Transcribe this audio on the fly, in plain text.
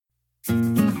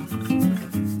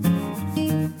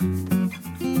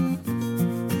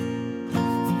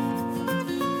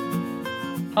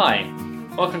Hi,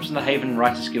 welcome to the Haven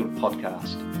Writers Guild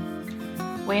podcast.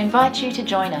 We invite you to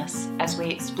join us as we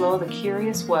explore the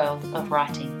curious world of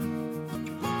writing.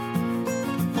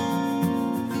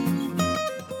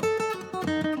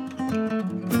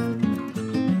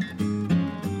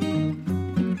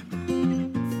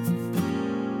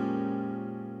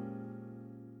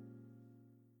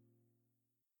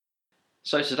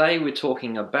 So today we're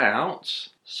talking about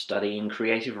studying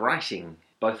creative writing.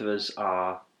 Both of us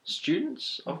are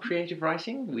students of creative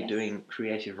writing. We're doing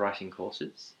creative writing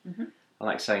courses. I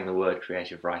like saying the word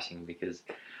creative writing because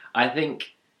I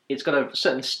think it's got a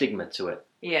certain stigma to it.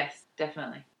 Yes,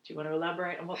 definitely. Do you want to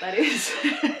elaborate on what that is?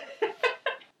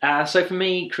 So for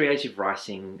me, creative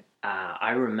writing,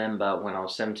 I remember when I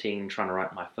was 17 trying to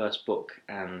write my first book,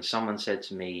 and someone said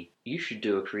to me, "You should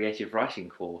do a creative writing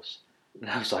course." And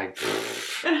I was like,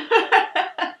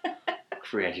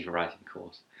 creative writing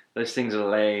course. Those things are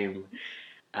lame.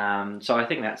 So I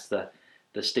think that's the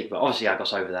stigma. Obviously, I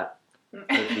got over that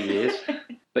over the years.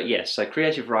 But yes, so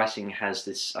creative writing has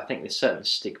this, I think, this certain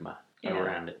stigma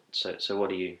around it. So what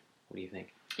do you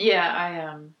think?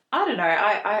 Yeah, I don't know.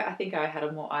 I think I had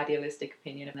a more idealistic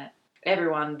opinion of that.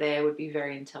 Everyone there would be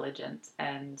very intelligent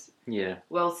and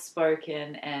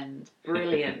well-spoken and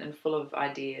brilliant and full of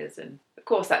ideas. And of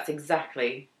course, that's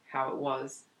exactly how it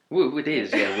was. Well, it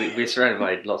is, yeah. We're surrounded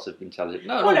by lots of intelligent...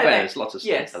 No, in all fairness, lots of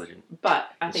intelligent,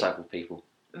 but I think insightful people.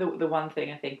 The one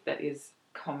thing I think that is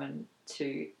common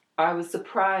to... I was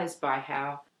surprised by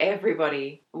how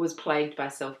everybody was plagued by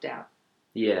self-doubt.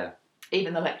 Yeah.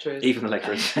 Even the lecturers.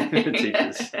 The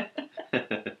teachers.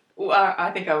 Well,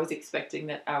 I think I was expecting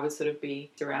that I would sort of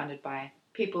be surrounded by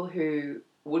people who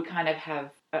would kind of have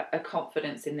a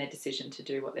confidence in their decision to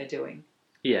do what they're doing.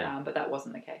 Yeah. But that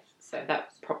wasn't the case. So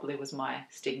that probably was my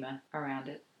stigma around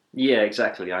it. Yeah,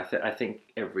 exactly. I think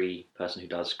every person who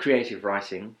does creative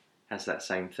writing has that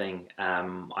same thing.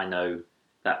 I know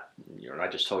that, I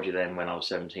just told you then when I was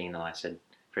 17 and I said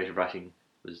creative writing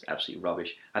was absolutely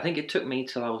rubbish. I think it took me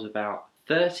till I was about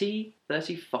 30,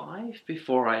 35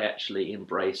 before I actually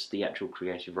embraced the actual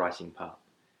creative writing part.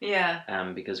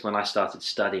 Yeah. Because when I started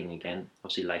studying again,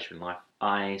 obviously later in life,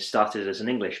 I started as an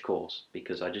English course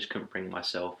because I just couldn't bring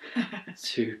myself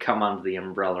to come under the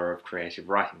umbrella of creative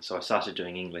writing. So I started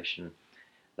doing English and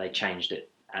they changed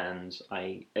it and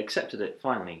I accepted it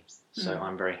finally. So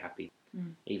I'm very happy,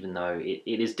 even though it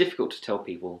is difficult to tell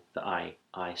people that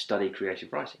I study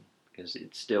creative writing. Because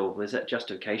it's still, there's that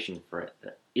justification for it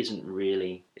that isn't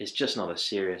really, it's just not a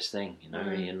serious thing,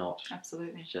 you're not.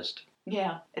 Absolutely. It's just.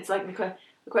 Yeah. It's like the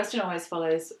question always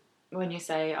follows when you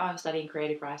say, I'm studying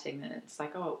creative writing, and it's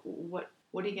like, oh, what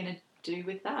are you going to do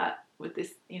with that? With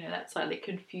this, that slightly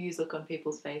confused look on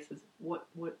people's faces. What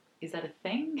is that a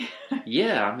thing?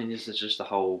 Yeah, I mean, this is just the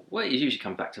whole, well, it usually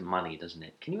comes back to money, doesn't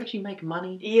it? Can you actually make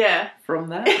money from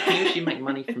that? Can you actually make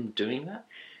money from doing that?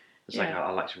 It's like,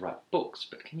 I like to write books,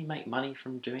 but can you make money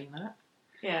from doing that?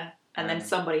 Yeah, and then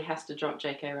somebody has to drop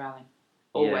J.K. Rowling.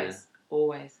 Always.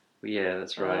 Yeah,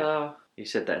 that's right. You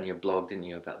said that in your blog, didn't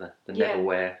you, about the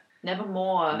Neverwhere.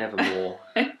 Nevermore. Nevermore.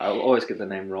 I'll always get the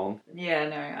name wrong. Yeah,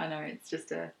 no, I know. It's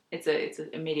just it's an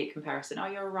immediate comparison. Oh,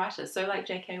 you're a writer, so like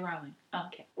J.K. Rowling. Oh,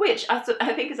 okay. Which I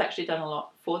think has actually done a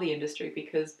lot for the industry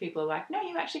because people are like, no,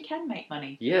 you actually can make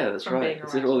money. Yeah, that's right.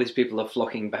 All these people are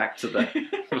flocking back to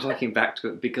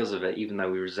it because of it, even though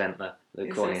we resent the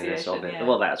corniness of it. Yeah.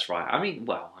 Well, that's right. I mean,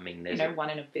 there's 1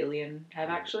 in a billion have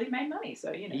actually made money,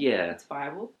 so it's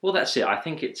viable. Well, that's it. I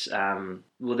think it's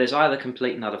there's either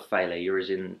complete and utter failure. You're as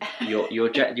in you're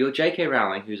J.K.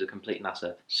 Rowling, who's a complete and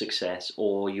utter success,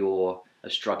 or you're a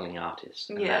struggling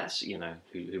artist, and that's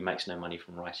who makes no money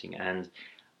from writing. And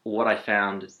what I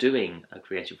found doing a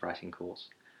creative writing course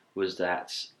was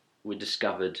that we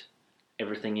discovered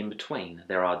everything in between.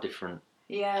 There are different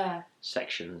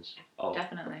sections of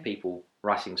people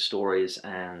writing stories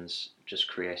and just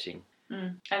creating.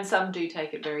 And some do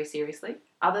take it very seriously.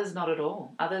 Others not at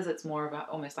all. Others it's more of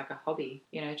almost like a hobby,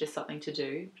 just something to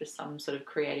do, just some sort of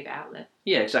creative outlet.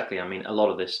 Yeah, exactly. I mean, a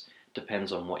lot of this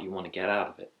depends on what you want to get out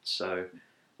of it. So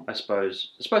I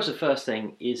suppose the first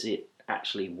thing, is it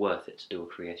actually worth it to do a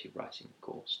creative writing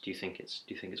course? Do you think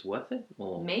it's worth it?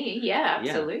 Or? Me, yeah,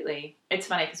 absolutely. Yeah. It's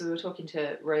funny because we were talking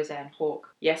to Roseanne Hawke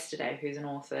yesterday, who's an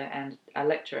author and a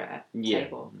lecturer at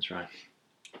Table. Yeah, that's right.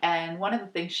 And one of the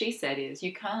things she said is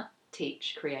you can't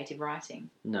teach creative writing.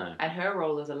 No. And her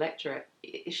role as a lecturer,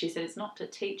 she said it's not to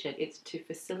teach it, it's to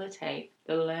facilitate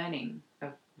the learning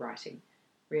of writing,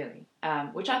 really.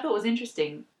 Which I thought was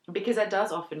interesting because that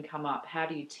does often come up. How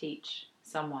do you teach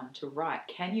someone to write?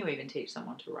 Can you even teach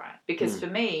someone to write? Because for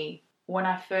me, when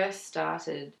I first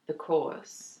started the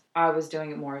course, I was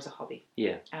doing it more as a hobby.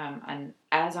 Yeah. And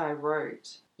as I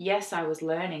wrote, yes, I was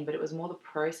learning, but it was more the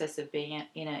process of being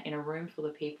in a room full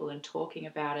of people and talking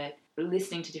about it,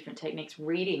 listening to different techniques,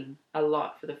 reading a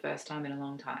lot for the first time in a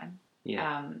long time.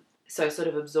 Yeah. So sort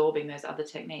of absorbing those other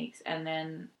techniques. And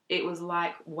then it was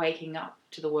like waking up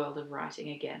to the world of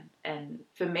writing again. And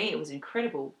for me, it was an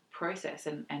incredible process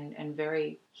and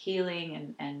very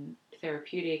healing and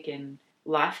therapeutic and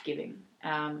life-giving.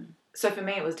 So for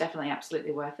me, it was definitely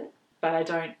absolutely worth it.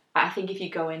 But I think if you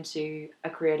go into a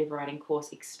creative writing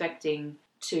course expecting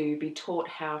to be taught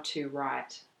how to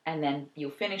write, and then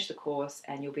you'll finish the course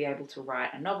and you'll be able to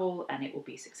write a novel and it will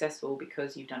be successful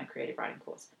because you've done a creative writing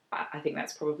course, I think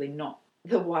that's probably not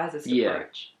the wisest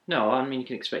approach. No, I mean, you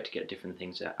can expect to get different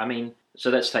things out. I mean, so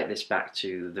let's take this back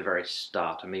to the very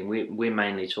start. I mean, we're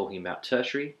mainly talking about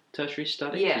tertiary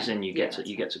studies, as in you get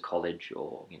to college,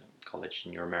 or college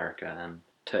in your America, and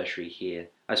tertiary here.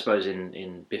 I suppose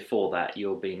in before that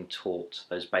you're being taught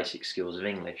those basic skills of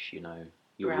English.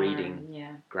 You're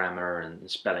reading, grammar and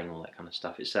spelling, all that kind of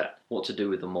stuff. It's that what to do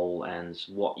with them all and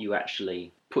what you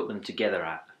actually put them together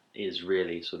at is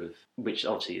really sort of, which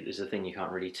obviously is a thing you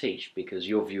can't really teach, because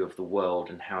your view of the world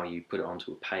and how you put it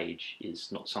onto a page is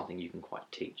not something you can quite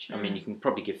teach. I mean, you can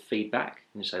probably give feedback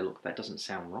and say, look, that doesn't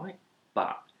sound right,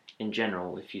 but in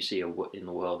general, if you see in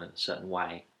the world in a certain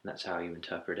way, and that's how you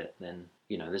interpret it, then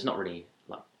there's not really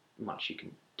much you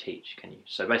can teach, can you?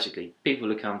 So basically, people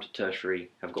who come to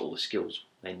tertiary have got all the skills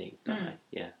they need, don't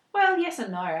they? Yeah. Well, yes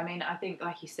and no. I mean, I think,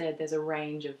 like you said, there's a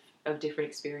range of different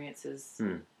experiences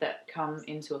that come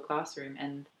into a classroom,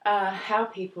 and how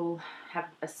people have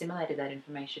assimilated that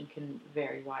information can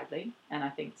vary widely. And I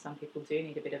think some people do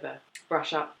need a bit of a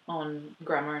brush up on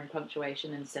grammar and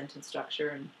punctuation and sentence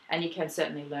structure, and you can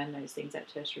certainly learn those things at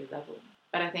tertiary level.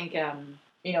 But I think a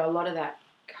lot of that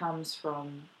comes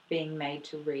from being made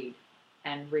to read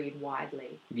and read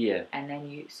widely. Yeah. And then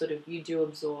you do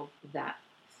absorb that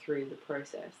through the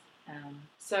process.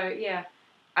 So yeah,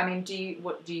 I mean, do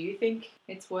you think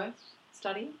it's worth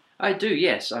studying? I do,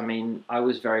 yes. I mean, I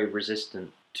was very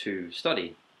resistant to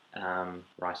study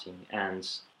writing, and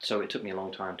so it took me a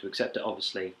long time to accept it,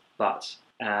 obviously. But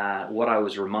what I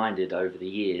was reminded over the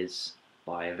years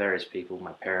by various people,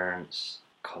 my parents,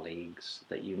 colleagues,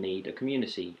 that you need a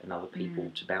community and other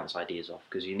people to bounce ideas off,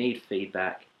 because you need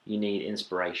feedback, you need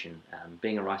inspiration.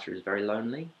 Being a writer is very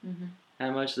lonely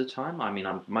most of the time. I mean,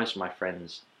 most of my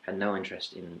friends had no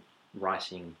interest in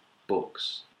writing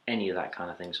books, any of that kind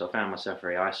of thing, so I found myself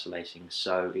very isolating.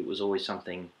 So it was always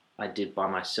something I did by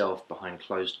myself behind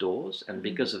closed doors, and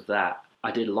because of that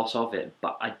I did a lot of it,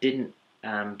 but I didn't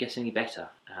get any better.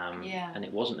 And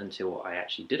it wasn't until I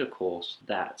actually did a course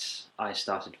that I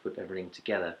started to put everything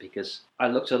together, because I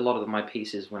looked at a lot of my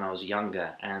pieces when I was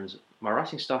younger, and my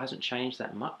writing style hasn't changed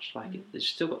that much. It's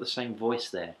still got the same voice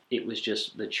there. It was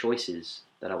just the choices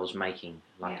that I was making.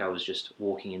 I was just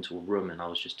walking into a room and I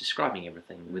was just describing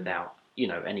everything without,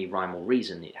 any rhyme or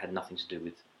reason. It had nothing to do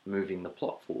with moving the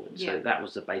plot forward. So that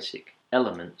was the basic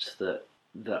element that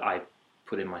I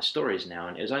put in my stories now,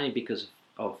 and it was only because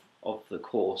of the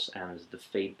course and the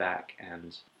feedback.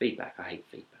 I hate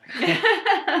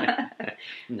feedback.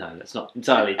 No, that's not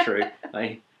entirely true.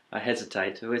 I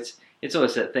hesitate. It's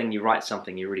always that thing, you write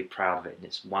something, you're really proud of it, and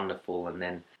it's wonderful, and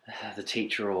then the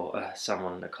teacher or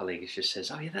a colleague just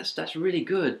says, oh yeah, that's really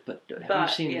good, but have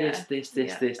you seen this,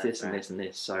 and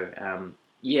this? So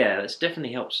that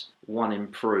definitely helps one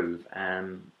improve,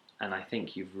 and I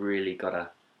think you've really got to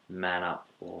man up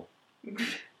or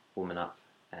woman up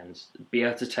and be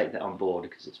able to take that on board,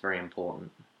 because it's very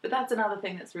important. But that's another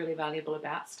thing that's really valuable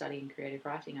about studying creative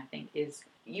writing, I think, is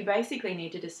you basically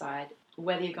need to decide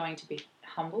whether you're going to be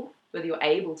humble, whether you're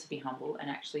able to be humble and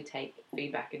actually take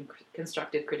feedback and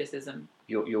constructive criticism.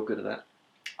 You're good at that?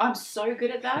 I'm so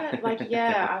good at that.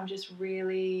 I'm just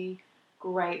really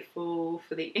grateful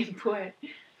for the input.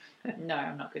 No,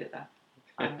 I'm not good at that.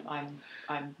 I'm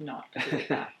not good at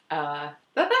that.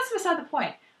 But that's beside the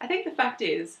point. I think the fact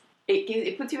is,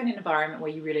 it puts you in an environment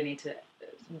where you really need to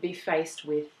be faced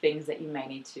with things that you may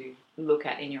need to look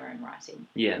at in your own writing,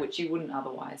 which you wouldn't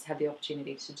otherwise have the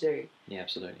opportunity to do. Yeah,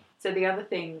 absolutely. So the other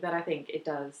thing that I think it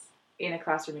does in a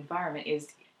classroom environment is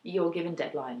you're given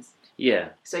deadlines. Yeah.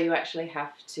 So you actually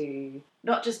have to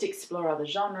not just explore other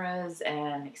genres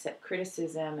and accept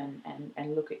criticism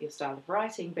and look at your style of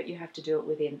writing, but you have to do it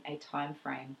within a time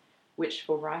frame, which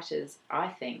for writers, I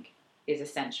think, is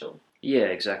essential. Yeah,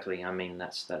 exactly. I mean,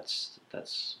 that's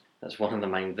one of the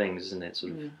main things, isn't it?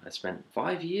 I spent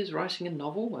 5 years writing a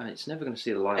novel. It's never going to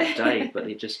see the light of day, but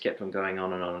it just kept on going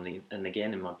on and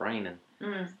again in my brain.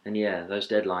 And those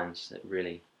deadlines that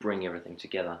really bring everything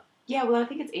together. Yeah, well, I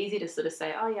think it's easy to sort of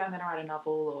say, oh, yeah, I'm going to write a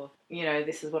novel, or,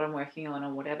 this is what I'm working on,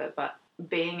 or whatever. But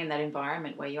being in that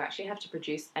environment where you actually have to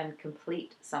produce and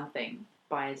complete something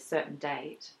by a certain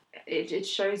date, it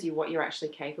shows you what you're actually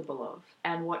capable of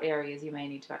and what areas you may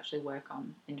need to actually work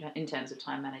on in terms of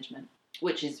time management,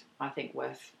 which is, I think,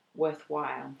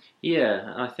 worthwhile.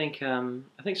 Yeah, I think some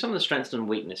of the strengths and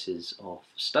weaknesses of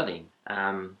studying,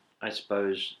 I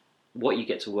suppose, what you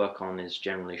get to work on is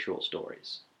generally short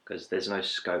stories, because there's no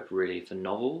scope really for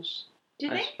novels. Do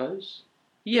you think? I suppose.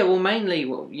 Yeah, well, mainly,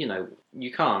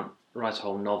 you can't write a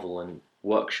whole novel and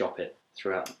workshop it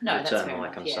throughout the term and all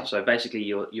that kind of stuff. So basically,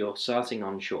 you're starting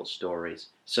on short stories.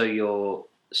 So you're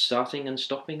starting and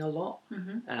stopping a lot,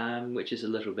 which is a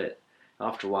little bit.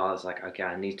 After a while, it's like, okay,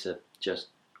 I need to just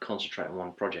concentrate on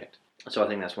one project. So I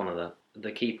think that's one of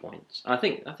the key points. I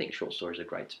think short stories are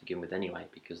great to begin with anyway,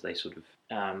 because they sort of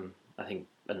I think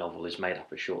a novel is made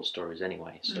up of short stories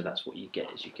anyway. So that's what you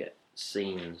get, is you get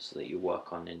scenes that you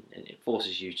work on, and it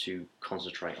forces you to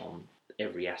concentrate on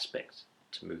every aspect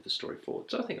to move the story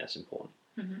forward. So I think that's important.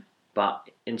 But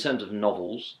in terms of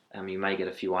novels, you may get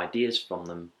a few ideas from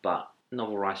them, but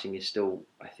novel writing is still,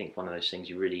 I think, one of those things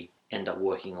you really end up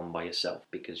working on by yourself,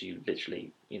 because you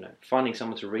literally, finding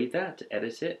someone to read that, to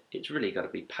edit it, it's really got to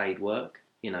be paid work.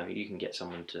 You can get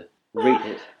someone to read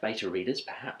it, beta readers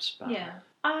perhaps. But yeah.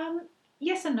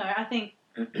 Yes and no. I think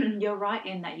you're right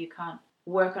in that you can't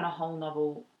work on a whole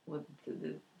novel with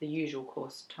the usual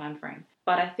course time frame.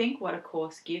 But I think what a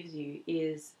course gives you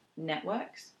is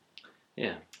networks.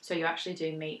 Yeah. So you actually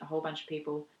do meet a whole bunch of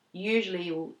people. Usually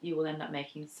you will end up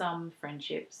making some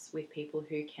friendships with people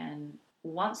who can,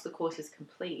 once the course is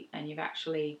complete and you've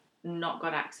actually not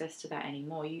got access to that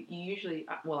anymore, you usually,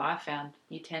 well, I've found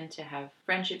you tend to have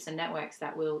friendships and networks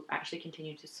that will actually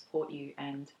continue to support you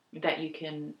and that you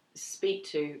can speak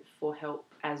to for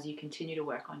help as you continue to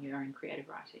work on your own creative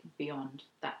writing beyond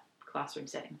that classroom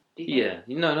setting. Do you think?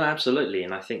 Yeah, no, absolutely.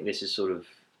 And I think this is sort of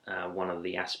one of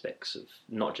the aspects of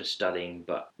not just studying,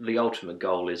 but the ultimate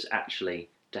goal is actually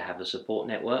to have a support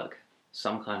network,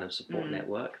 some kind of support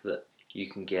network that you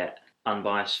can get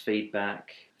unbiased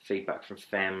feedback from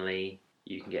family,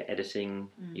 you can get editing,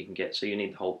 you can get, so you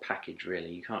need the whole package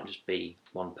really. You can't just be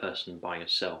one person by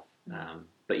yourself.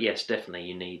 But yes,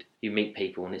 definitely you meet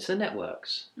people, and it's the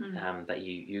networks that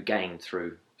you gain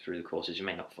through the courses. You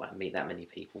may not meet that many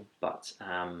people, but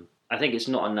I think it's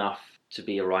not enough to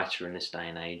be a writer in this day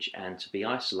and age and to be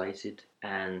isolated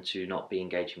and to not be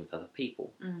engaging with other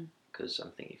people. Because I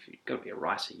think if you've got to be a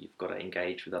writer, you've got to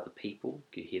engage with other people.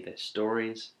 You hear their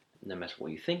stories, no matter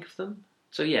what you think of them.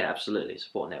 So yeah, absolutely,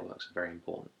 support networks are very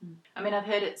important. I mean, I've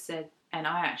heard it said, and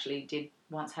I actually did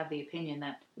once have the opinion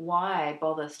that why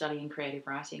bother studying creative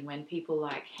writing when people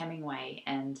like Hemingway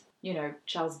and,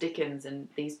 Charles Dickens and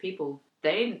these people,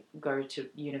 they didn't go to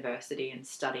university and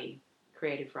study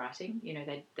creative writing.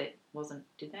 They wasn't,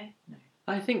 did they? No.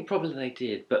 I think probably they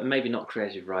did, but maybe not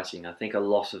creative writing. I think a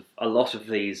lot of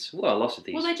these. Well,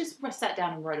 they just sat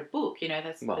down and wrote a book.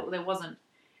 There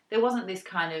wasn't this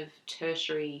kind of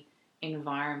tertiary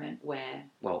environment where.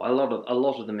 Well, a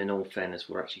lot of them, in all fairness,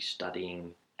 were actually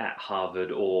studying at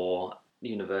Harvard or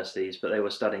universities, but they were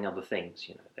studying other things.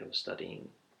 They were studying.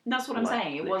 That's what I'm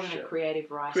saying. It wasn't a creative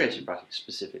writing. Creative writing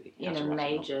specifically. In a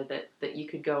major that you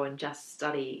could go and just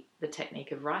study the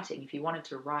technique of writing. If you wanted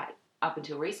to write, up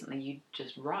until recently, you'd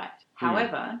just write.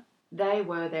 However, they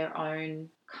were their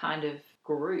own kind of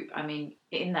group. I mean,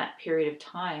 in that period of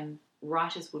time,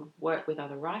 writers would work with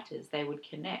other writers. They would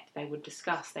connect. They would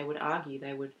discuss. They would argue.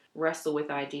 They would wrestle with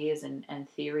ideas and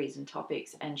theories and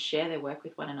topics and share their work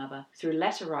with one another through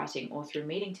letter writing or through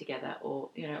meeting together or,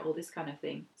 all this kind of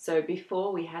thing. So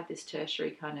before we had this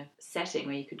tertiary kind of setting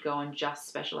where you could go and just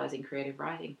specialise in creative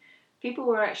writing, people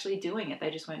were actually doing it. They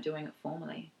just weren't doing it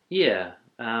formally. Yeah,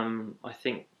 I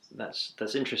think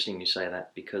that's interesting you say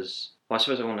that, because I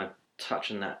suppose I want to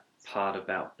touch on that part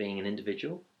about being an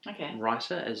individual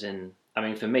writer, as in, I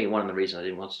mean, for me, one of the reasons I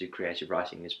didn't want to do creative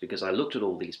writing is because I looked at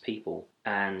all these people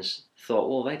and thought,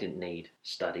 well, they didn't need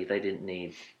study, they didn't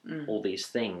need all these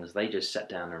things, they just sat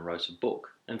down and wrote a book.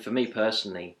 And for me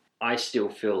personally, I still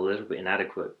feel a little bit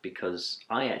inadequate because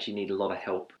I actually need a lot of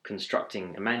help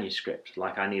constructing a manuscript.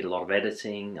 Like, I need a lot of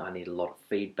editing, I need a lot of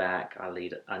feedback, I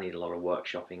need a lot of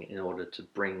workshopping in order to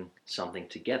bring something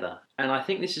together. And I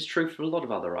think this is true for a lot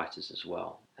of other writers as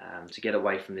well, to get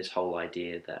away from this whole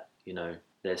idea that,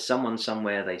 there's someone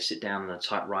somewhere, they sit down on a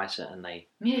typewriter and they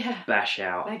bash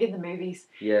out. Like in the movies.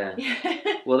 Yeah.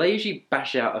 Well, they usually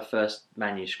bash out a first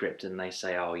manuscript and they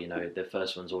say, the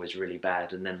first one's always really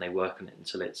bad, and then they work on it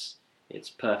until it's it's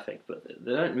perfect, but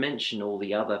they don't mention all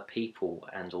the other people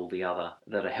and all the other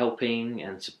that are helping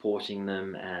and supporting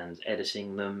them and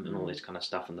editing them and all this kind of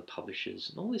stuff, and the publishers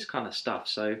and all this kind of stuff.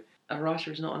 So a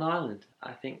writer is not an island.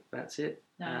 I think that's it.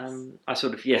 Nice. I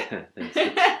sort of,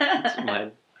 that's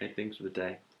my things for the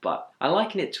day. But I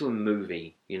liken it to a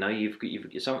movie. You know, you've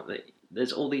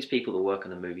there's all these people that work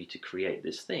on a movie to create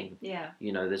this thing. Yeah.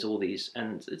 You know, there's all these,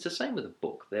 and it's the same with a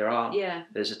book.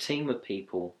 There's a team of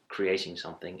people creating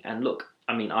something. And look,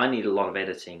 I mean, I need a lot of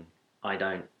editing. I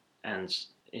don't, and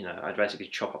you know, I'd basically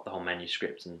chop up the whole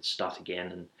manuscript and start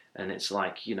again, and it's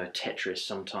like, you know, Tetris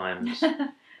sometimes.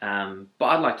 But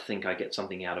I'd like to think I get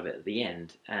something out of it at the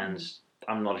end, and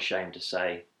I'm not ashamed to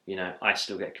say, you know, I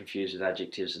still get confused with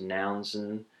adjectives and nouns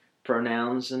and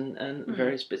pronouns and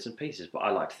various bits and pieces, but I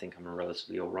like to think I'm a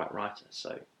relatively alright writer,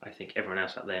 so I think everyone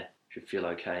else out there should feel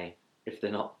okay if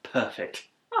they're not perfect.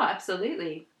 Oh,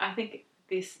 absolutely. I think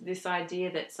this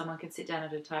idea that someone can sit down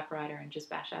at a typewriter and just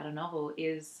bash out a novel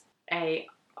is a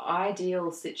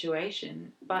ideal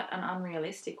situation, but an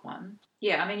unrealistic one.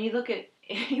 Yeah, I mean, you look at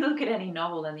any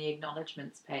novel and the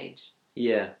acknowledgements page.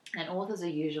 Yeah. And authors are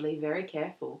usually very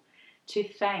careful to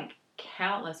thank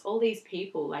all these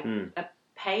people, like a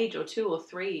page or two or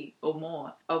three or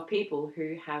more of people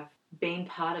who have been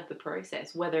part of the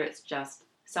process, whether it's just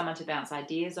someone to bounce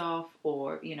ideas off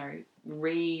or, you know,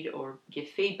 read or give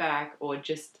feedback or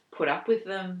just put up with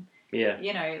them. Yeah.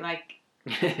 You know, like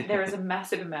there is a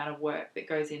massive amount of work that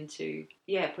goes into,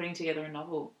 putting together a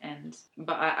novel.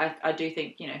 But I do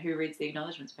think, you know, who reads the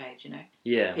acknowledgements page, you know?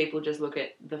 Yeah. People just look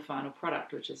at the final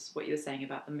product, which is what you were saying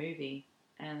about the movie,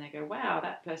 and they go, wow,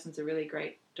 that person's a really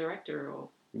great director or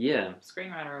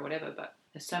screenwriter or whatever, but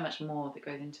there's so much more that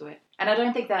goes into it. And I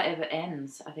don't think that ever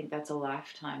ends. I think that's a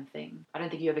lifetime thing. I don't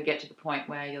think you ever get to the point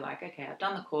where you're like, okay, I've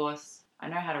done the course, I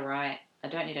know how to write, I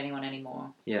don't need anyone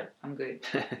anymore. Yeah. I'm good.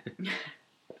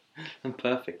 I'm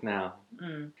perfect now.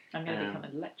 I'm going to become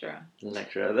a lecturer.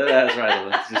 That's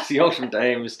right. It's the ultimate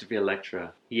aim is to be a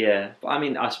lecturer. Yeah, but I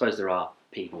mean, I suppose there are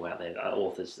people out there,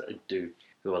 authors that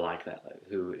who are like that, though,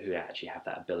 who actually have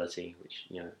that ability, which,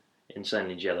 you know,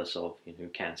 insanely jealous of, you know, who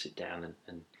can sit down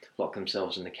and lock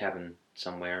themselves in the cabin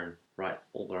somewhere and write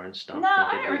all their own stuff. No,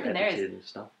 I don't reckon there is. And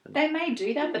stuff. They may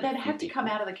do that, but they'd have to come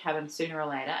out of the cabin sooner or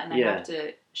later, and they have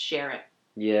to share it.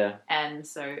 Yeah. And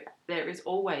so there is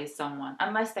always someone,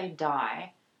 unless they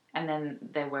die, and then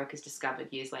their work is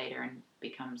discovered years later and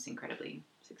becomes incredibly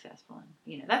successful. And,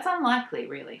 you know, that's unlikely,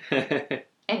 really.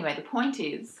 Anyway, the point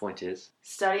is,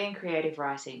 studying creative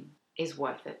writing is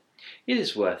worth it. It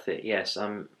is worth it, yes.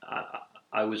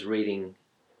 I was reading,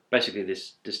 basically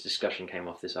this discussion came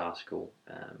off this article.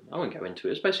 I won't go into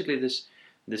it. It's basically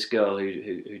this girl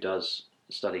who does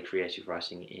study creative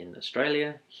writing in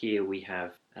Australia. Here we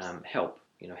have help,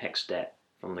 you know, HECS debt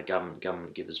from the government.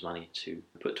 Government give us money to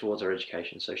put towards our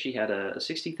education. So she had a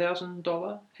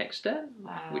 $60,000 HECS debt,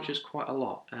 which is quite a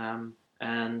lot.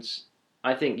 And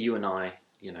I think you and I,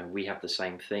 you know, we have the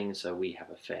same thing, so we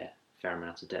have a fair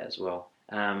amount of debt as well.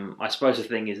 I suppose the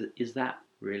thing is that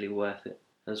really worth it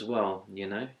as well, you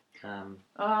know?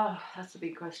 That's a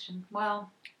big question.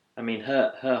 Well, I mean,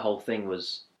 her whole thing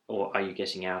was, or are you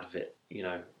getting out of it? You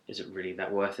know, is it really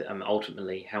that worth it? I mean,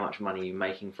 ultimately, how much money are you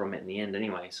making from it in the end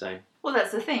anyway? So. Well,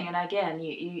 that's the thing, and again,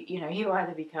 you know, you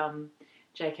either become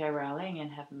J.K. Rowling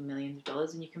and have millions of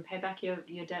dollars and you can pay back your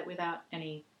debt without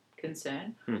any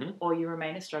concern, or you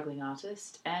remain a struggling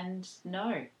artist and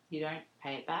no, you don't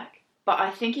pay it back. But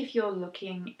I think if you're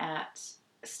looking at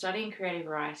studying creative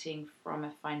writing from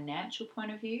a financial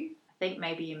point of view, I think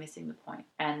maybe you're missing the point.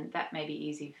 And that may be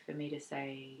easy for me to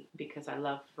say because I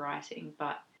love writing,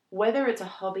 but whether it's a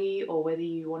hobby or whether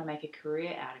you want to make a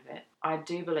career out of it, I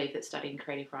do believe that studying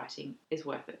creative writing is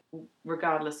worth it,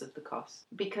 regardless of the cost.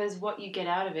 Because what you get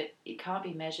out of it, it can't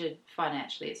be measured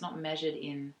financially. It's not measured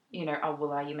in, you know, oh,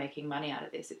 well, are you making money out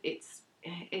of this?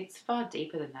 It's far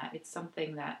deeper than that. It's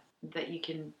something that you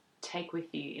can take with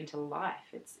you into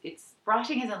life. It's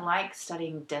writing isn't like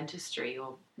studying dentistry,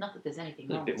 or not that there's anything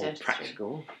wrong with dentistry. A bit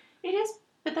more practical. It is,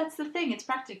 but that's the thing. It's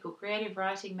practical. Creative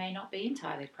writing may not be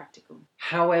entirely practical.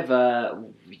 However,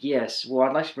 yes, well,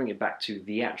 I'd like to bring it back to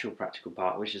the actual practical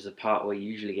part, which is the part where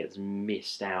usually gets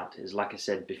missed out. Is like I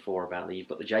said before about that you've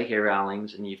got the J.K.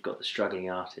 Rowlings and you've got the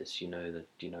struggling artists. You know that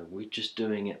we're just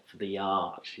doing it for the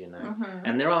art. You know,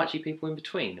 and there are actually people in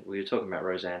between. We were talking about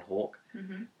Roseanne Hawke.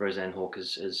 Roseanne Hawke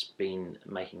has been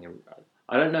making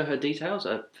I don't know her details,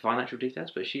 financial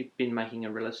details, but she's been making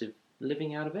a relative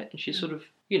living out of it, and she's sort of,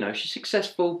 you know, she's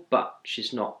successful, but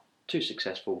she's not too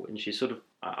successful, and she's sort of,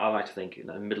 I like to think, you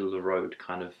know, middle of the road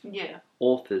kind of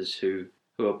authors who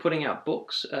who are putting out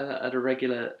books at a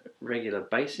regular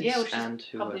basis. Yeah, well,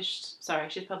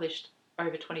 she's published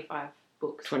over 25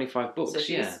 books. 25 books, so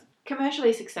she's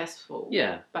commercially successful,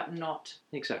 but not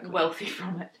wealthy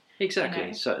from it. Exactly. You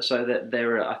know? So that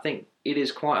there are, I think it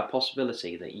is quite a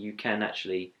possibility that you can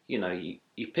actually,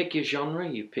 you pick your genre,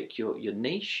 you pick your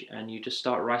niche, and you just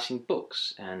start writing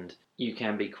books, and you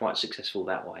can be quite successful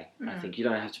that way. I think you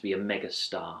don't have to be a mega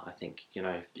star. I think,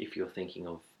 if you're thinking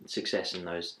of success in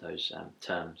those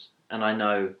terms. And I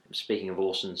know, speaking of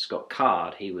Orson Scott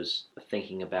Card, he was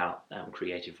thinking about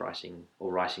creative writing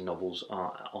or writing novels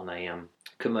on a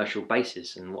commercial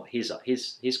basis, and what his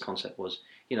concept was,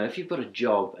 if you've got a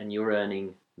job and you're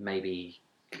earning maybe,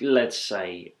 let's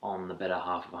say, on the better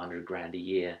half of $100,000 a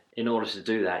year, in order to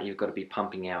do that, you've got to be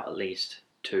pumping out at least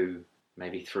 2,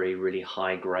 maybe 3 really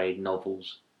high-grade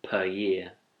novels per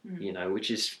year, which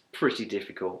is pretty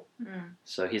difficult.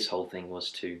 So his whole thing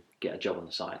was to get a job on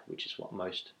the side, which is what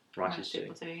most writers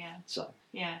do.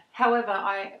 However,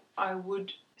 I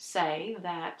would say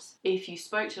that if you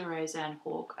spoke to Roseanne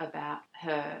Hawke about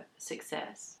her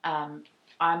success,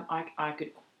 I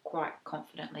could quite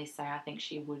confidently say I think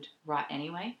she would write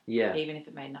anyway, even if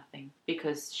it made nothing,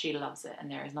 because she loves it and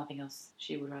there is nothing else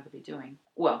she would rather be doing.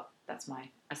 Well, that's my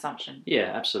assumption.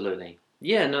 Yeah, absolutely.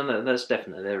 Yeah, no, that's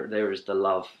definitely there is the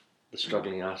love, the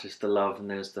struggling artist, the love, and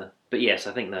there's the. But yes,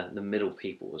 I think the middle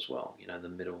people as well. The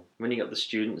middle. When you got the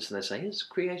students and they say, "Is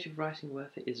creative writing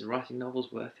worth it? Is writing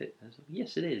novels worth it?" And I say,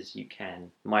 yes, it is. You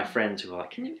can. My friends who are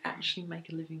like, "Can you actually make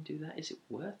a living do that? Is it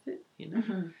worth it?"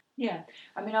 Mm-hmm. Yeah,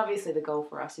 I mean, obviously the goal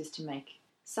for us is to make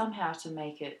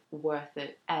it worth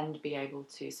it and be able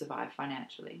to survive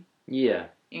financially. Yeah.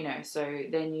 So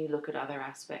then you look at other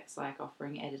aspects like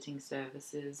offering editing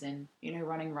services and,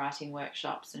 running writing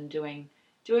workshops and doing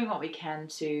what we can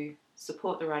to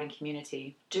support the writing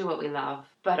community, do what we love,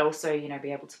 but also,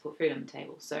 be able to put food on the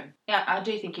table. So, yeah, I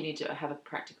do think you need to have a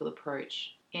practical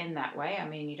approach in that way. I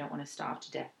mean, you don't want to starve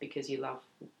to death because you love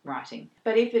writing.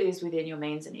 But if it is within your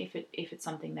means and if it's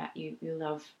something that you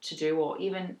love to do or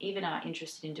even are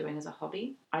interested in doing as a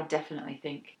hobby, I definitely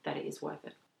think that it is worth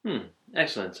it.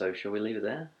 Excellent. So shall we leave it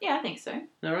there? Yeah, I think so.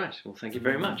 All right. Well, thank you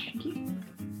very much. Thank you.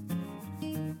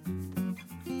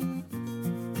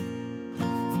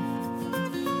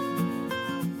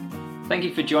 Thank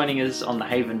you for joining us on the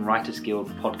Haven Writers Guild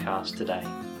podcast today.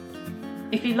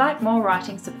 If you'd like more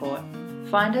writing support,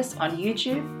 find us on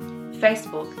YouTube,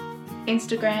 Facebook,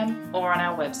 Instagram, or on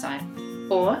our website.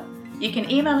 Or you can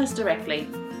email us directly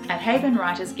at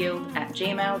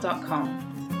havenwritersguild@gmail.com.